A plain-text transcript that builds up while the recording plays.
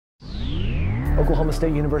Oklahoma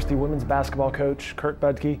State University women's basketball coach Kurt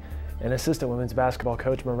Budke and assistant women's basketball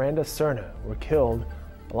coach Miranda Serna were killed,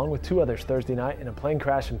 along with two others, Thursday night in a plane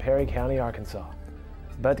crash in Perry County, Arkansas.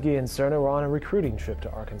 Budke and Serna were on a recruiting trip to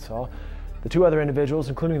Arkansas. The two other individuals,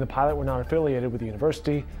 including the pilot, were not affiliated with the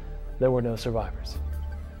university. There were no survivors.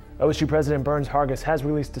 OSU President Burns Hargis has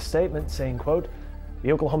released a statement saying, quote,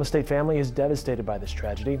 "The Oklahoma State family is devastated by this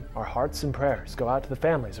tragedy. Our hearts and prayers go out to the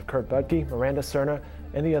families of Kurt Budke, Miranda Serna,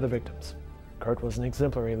 and the other victims. Kurt was an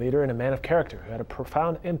exemplary leader and a man of character who had a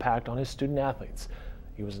profound impact on his student athletes.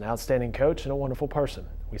 He was an outstanding coach and a wonderful person.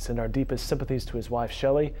 We send our deepest sympathies to his wife,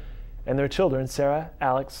 Shelley, and their children, Sarah,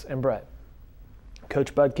 Alex, and Brett.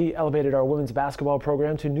 Coach Budke elevated our women's basketball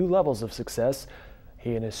program to new levels of success.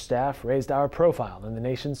 He and his staff raised our profile in the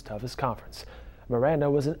nation's toughest conference.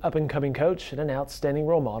 Miranda was an up-and-coming coach and an outstanding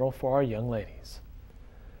role model for our young ladies."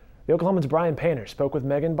 The Oklahoman's Brian Painter spoke with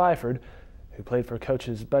Megan Byford, who played for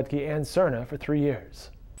coaches Budke and Serna for 3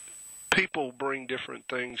 years. People bring different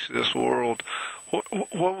things to this world. What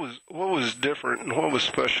was different and what was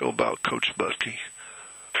special about Coach Budke?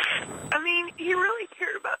 I mean, he really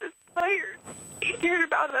cared about his players. He cared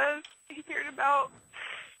about us. He cared about,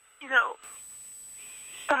 he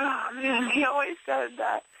always said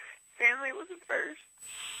that family was first.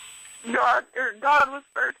 God was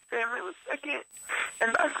first, family was second,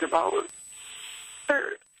 and basketball was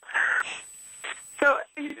third. So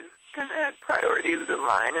he just kind of had priorities in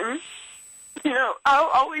line, and,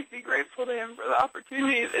 I'll always be grateful to him for the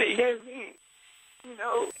opportunity that he gave me.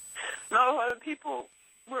 Not a lot of people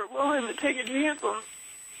were willing to take a chance on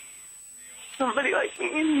somebody like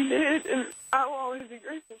me, and he did, and I'll always be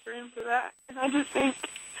grateful for him for that. And I just think,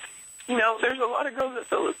 there's a lot of girls that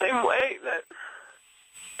feel the same way, that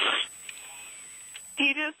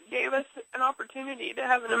he just gave us an opportunity to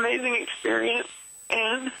have an amazing experience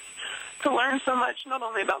and to learn so much, not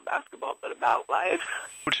only about basketball, but about life.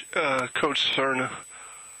 Coach Serna.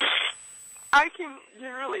 I can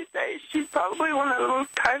generally say she's probably one of the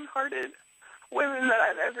most kind-hearted women that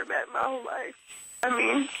I've ever met in my whole life. I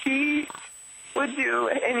mean, she would do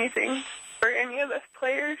anything for any of us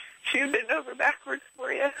players. She would bend over backwards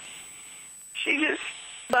for you. She just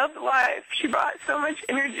loved life. She brought so much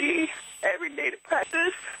energy every day to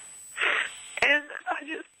practice. And I'm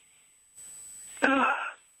just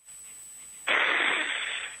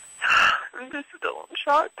still in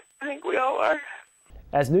shock. I think we all are.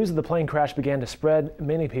 As news of the plane crash began to spread,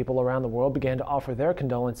 many people around the world began to offer their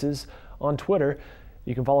condolences on Twitter.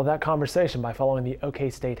 You can follow that conversation by following the OK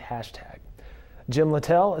State hashtag. Jim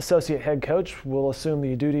Littell, associate head coach, will assume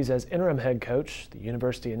the duties as interim head coach. The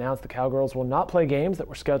university announced the Cowgirls will not play games that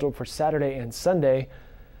were scheduled for Saturday and Sunday.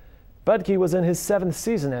 Budke was in his 7th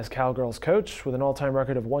season as Cowgirls coach with an all-time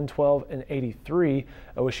record of 112-83.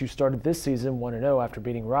 OSU started this season 1-0 after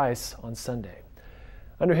beating Rice on Sunday.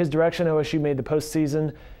 Under his direction, OSU made the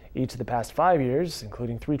postseason each of the past 5 years,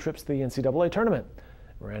 including 3 trips to the NCAA tournament.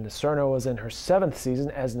 Miranda Serna was in her 7th season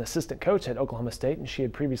as an assistant coach at Oklahoma State, and she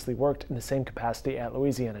had previously worked in the same capacity at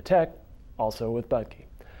Louisiana Tech, also with Budke.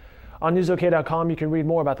 On newsok.com, you can read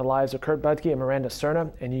more about the lives of Kurt Budke and Miranda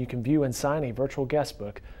Serna, and you can view and sign a virtual guest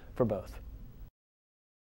book for both.